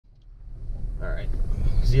Alright,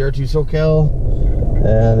 ZR2 SoCal,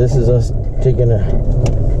 and this is us taking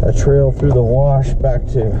a trail through the wash back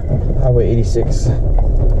to Highway 86,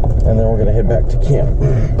 and then we're going to head back to camp.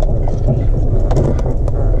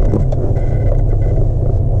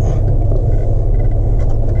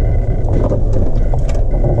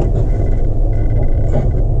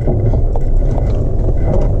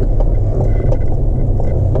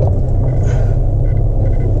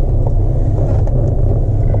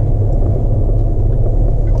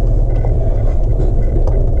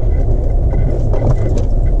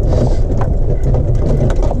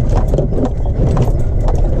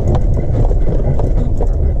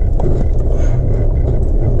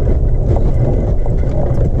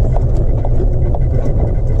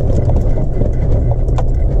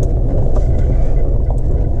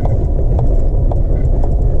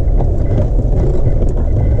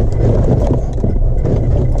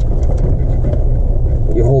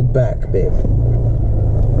 Back, babe,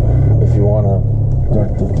 if you want to start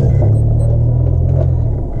the thing.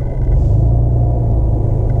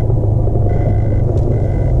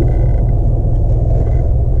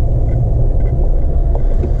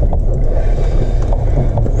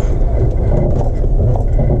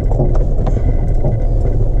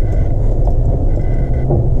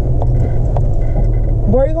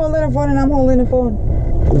 Why are you holding the phone and I'm holding the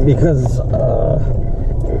phone? Because, I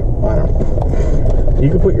don't know. You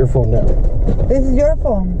can put your phone down. This is your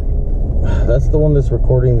phone. That's the one that's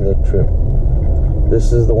recording the trip.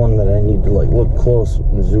 This is the one that I need to like look close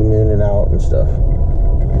and zoom in and out and stuff,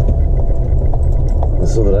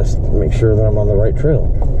 so that I make sure that I'm on the right trail.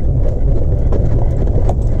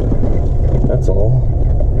 That's all.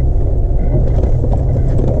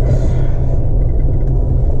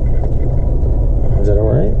 Is that all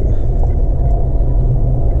right?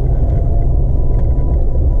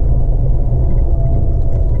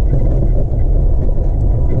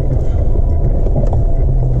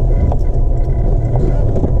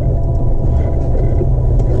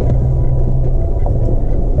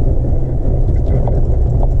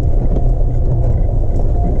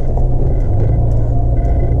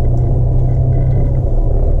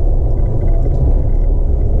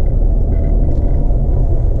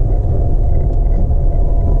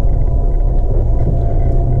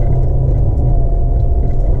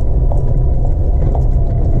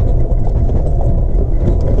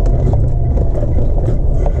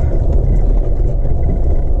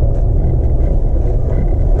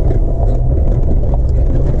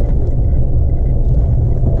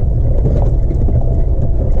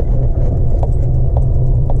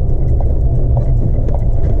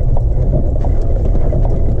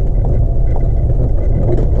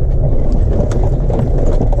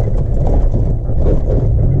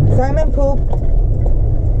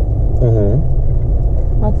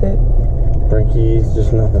 Frankie's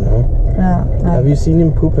just nothing, huh? No. Have you seen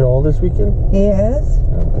him poop at all this weekend? Yes.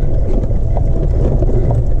 Okay.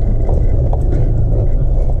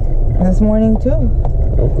 This morning too.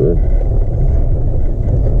 Oh, good.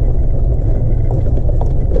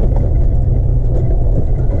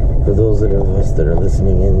 For those of us that are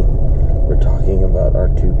listening in, we're talking about our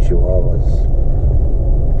two chihuahuas.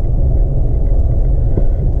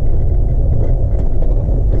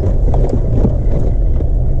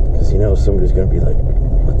 You know somebody's gonna be like,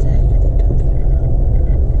 what the heck are they talking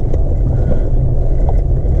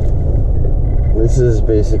about? This is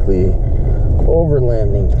basically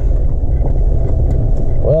overlanding.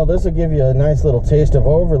 Well, this will give you a nice little taste of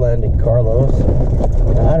overlanding, Carlos.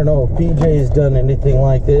 Now, I don't know if PJ's done anything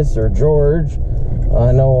like this, or George.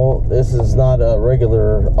 I know this is not a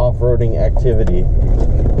regular off-roading activity. This is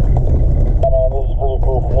pretty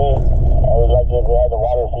cool for me. I would like if they had the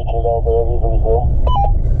water feature though, but it'd be pretty cool.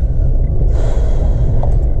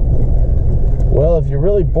 Well, if you're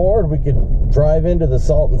really bored, we could drive into the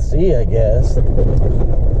Salton Sea, I guess. Yeah.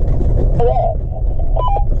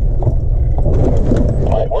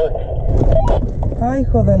 Might work. Ay,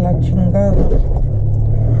 hijo de la chingada.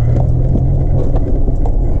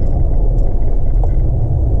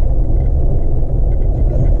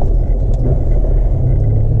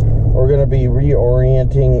 We're going to be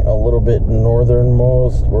reorienting a little bit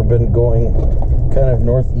northernmost. We've been going kind of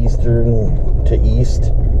northeastern to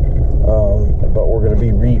east. But we're going to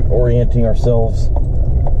be reorienting ourselves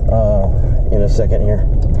in a second here.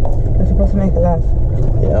 You're supposed to make a left.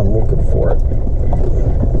 Yeah, I'm looking for it.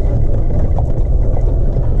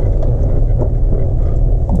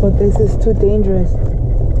 But this is too dangerous.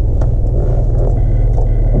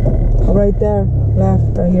 Right there,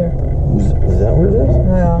 left, right here. Is that where it is?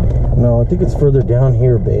 Yeah. No, I think it's further down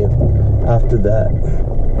here, babe. After that.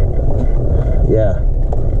 Yeah.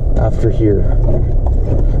 after here.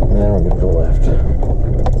 And then we're gonna go left.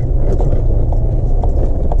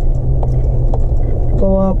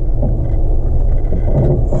 Go up.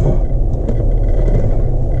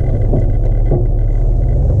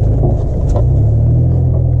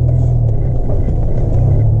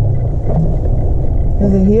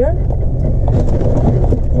 Is it here?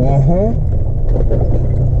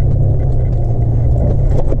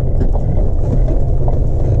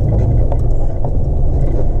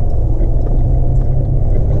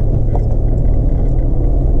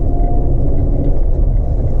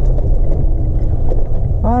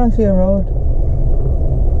 I don't see a road.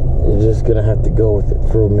 You're just gonna have to go with it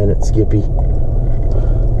for a minute, Skippy.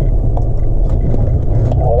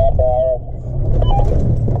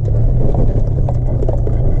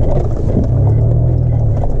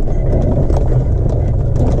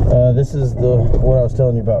 This is what I was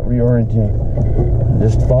telling you about, reorienting.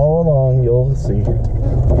 Just follow along, you'll see.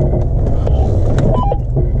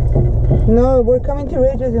 No, we're coming to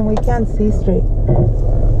ridges and we can't see straight.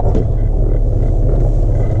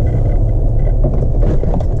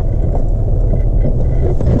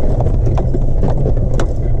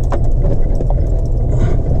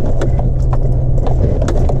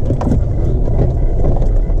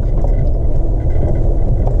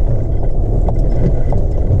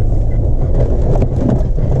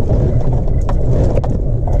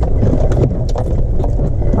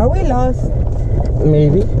 Are we lost?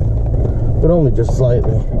 Maybe, but only just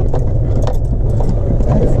slightly.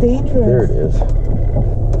 It's dangerous. There it is.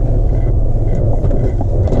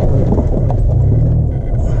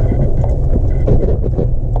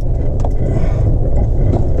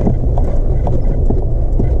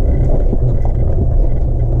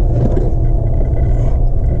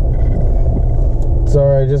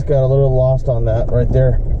 Sorry, I just got a little lost on that right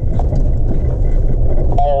there.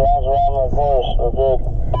 Around the course, we're good.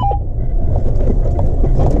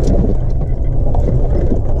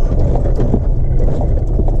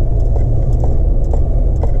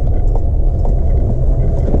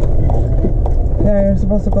 Yeah, you're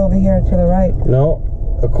supposed to go over here to the right. No,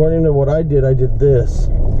 according to what I did this.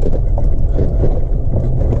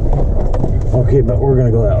 Okay, but we're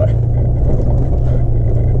gonna go that way.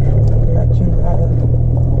 Got you.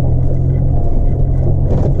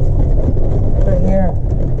 Right here.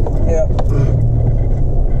 Yep.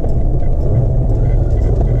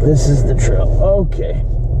 This is the trail. Okay.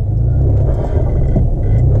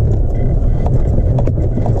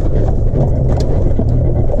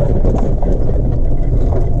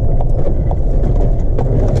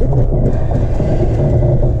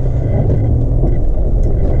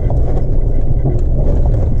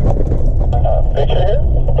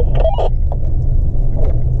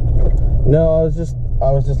 No,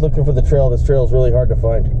 I was just looking for the trail. This trail is really hard to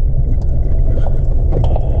find.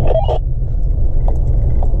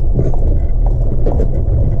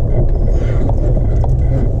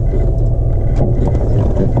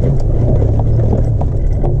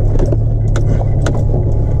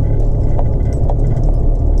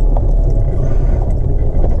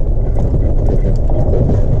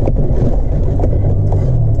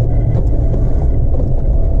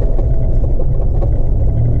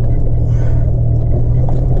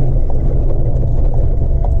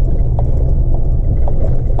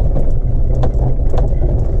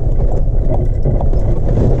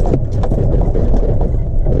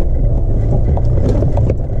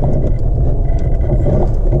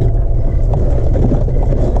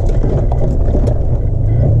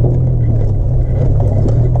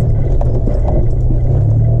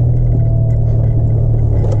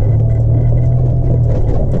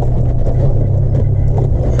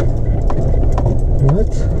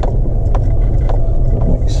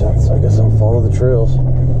 Trails.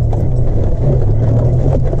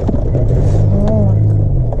 Oh.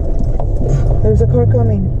 There's a car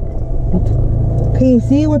coming. Can you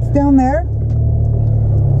see what's down there?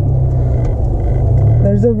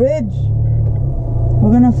 There's a ridge.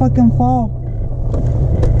 We're gonna fucking fall.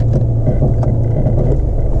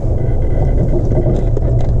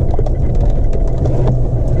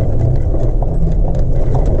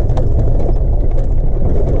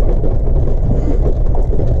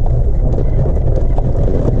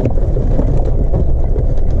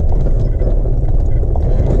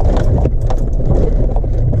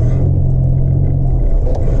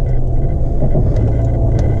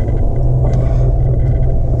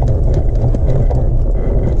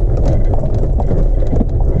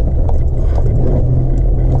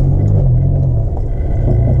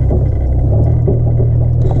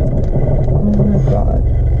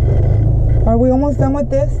 Are we almost done with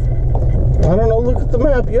this? I don't know. Look at the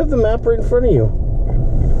map. You have the map right in front of you.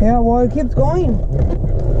 Yeah, well, it keeps going.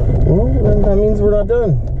 Well, then that means we're not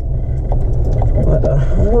done. But, I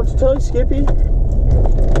don't know what to tell you, Skippy.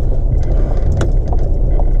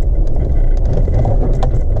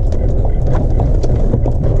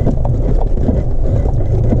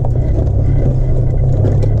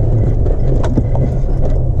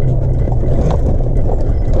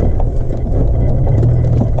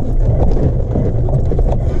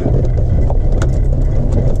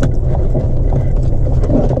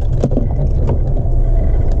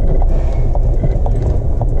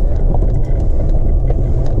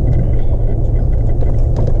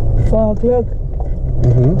 Look.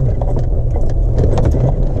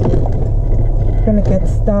 Gonna get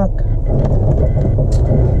stuck.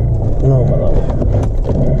 No, my love.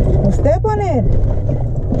 Well, step on it.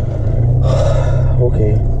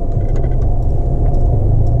 Okay.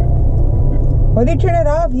 Why do you turn it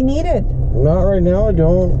off? You need it. Not right now, I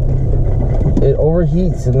don't. It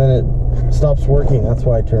overheats and then it stops working. That's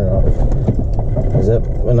why I turn it off. Is that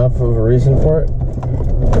enough of a reason for it?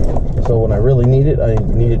 So when I really need it, I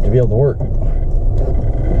need it to be able to work.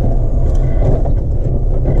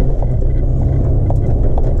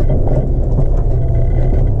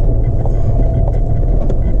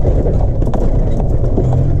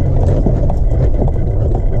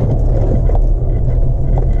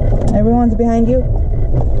 Everyone's behind you?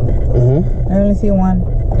 I only see one.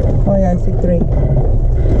 Oh yeah, I see 3.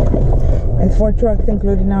 It's 4 trucks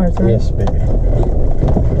including ours, right? Yes, baby.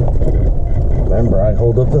 Remember, I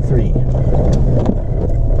hold up the 3.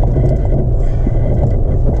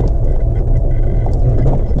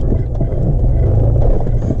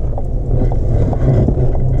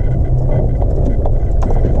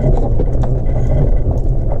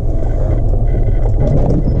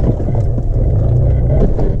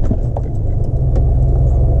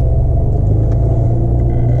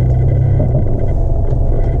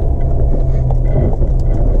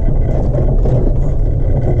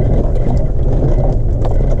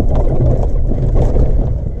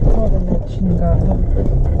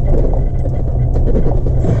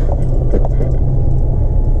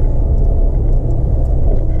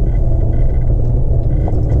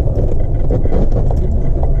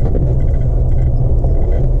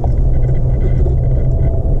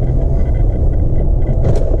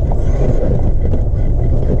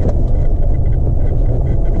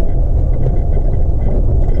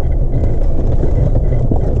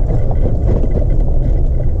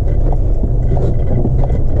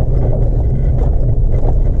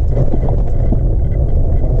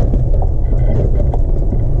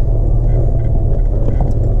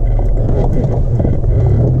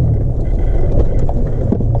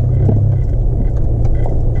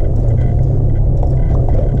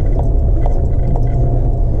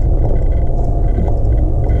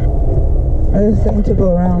 It's saying to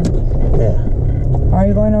go around. Yeah. Are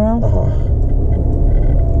you going around?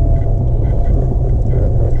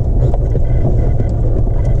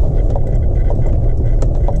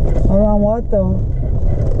 Around what though?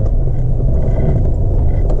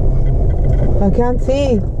 I can't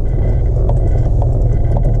see.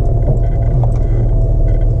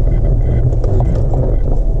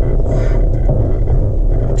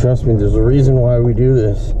 Trust me, there's a reason why we do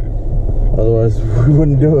this. Otherwise, we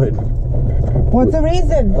wouldn't do it. What's the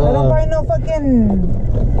reason? I don't find no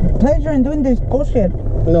fucking pleasure in doing this bullshit.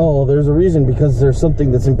 No, there's a reason, because there's something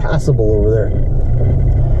that's impassable over there.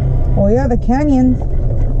 Oh yeah, the canyons.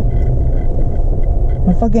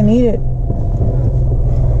 I fucking need it.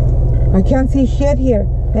 I can't see shit here,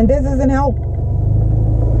 and this doesn't help.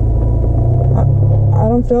 I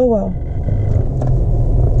don't feel well.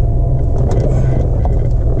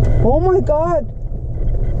 Oh my god!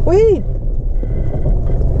 Wait!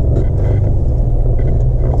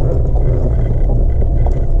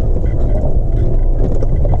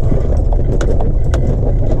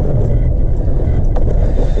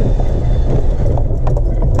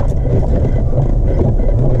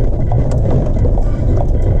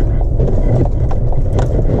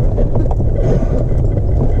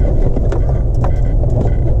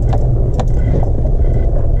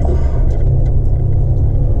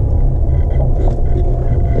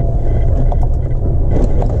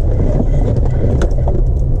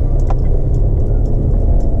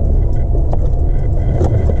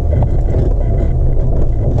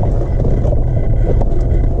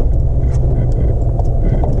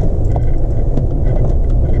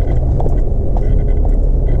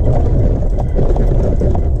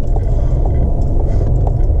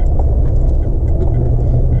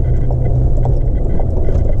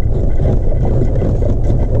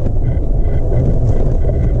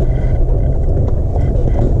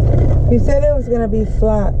 gonna be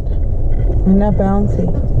flat and not bouncy.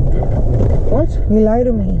 What? You lied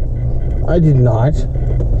to me. I did not.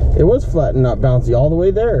 It was flat and not bouncy all the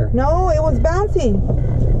way there. No, it was bouncy.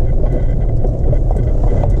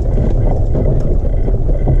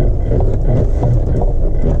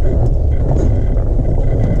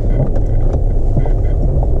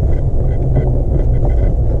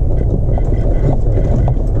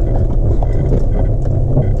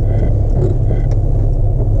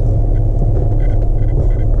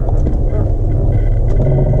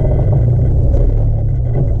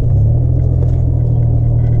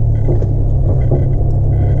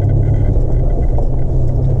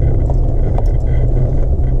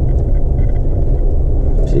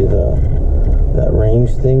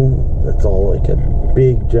 Thing that's all like a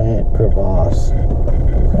big giant crevasse.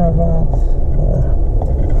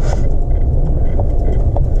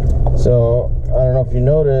 So I don't know if you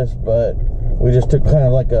noticed, but we just took kind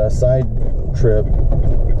of like a side trip,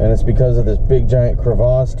 and it's because of this big giant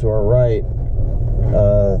crevasse to our right.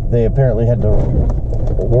 They apparently had to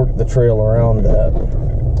work the trail around that.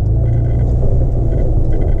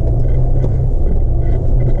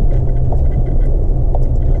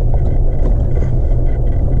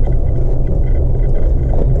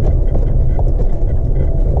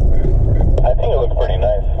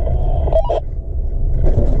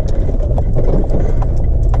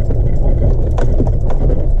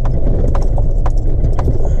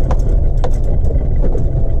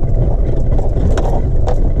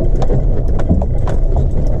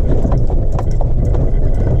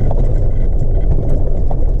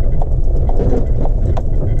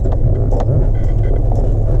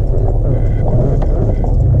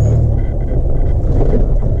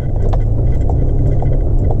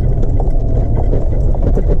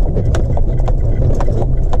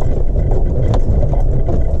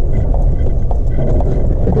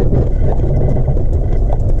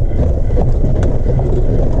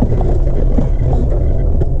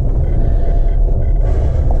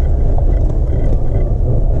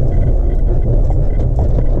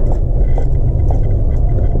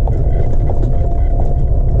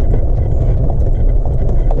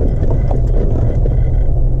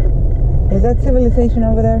 Is that civilization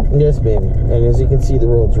over there? Yes, baby. And as you can see, the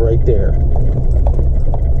road's right there.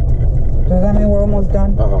 Does that mean we're almost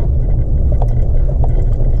done?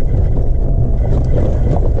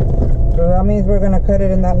 So that means we're gonna cut it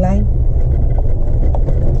in that line?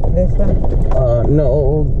 This one?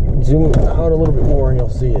 No. Zoom out a little bit more and you'll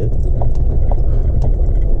see it.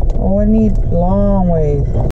 Oh, we need long ways.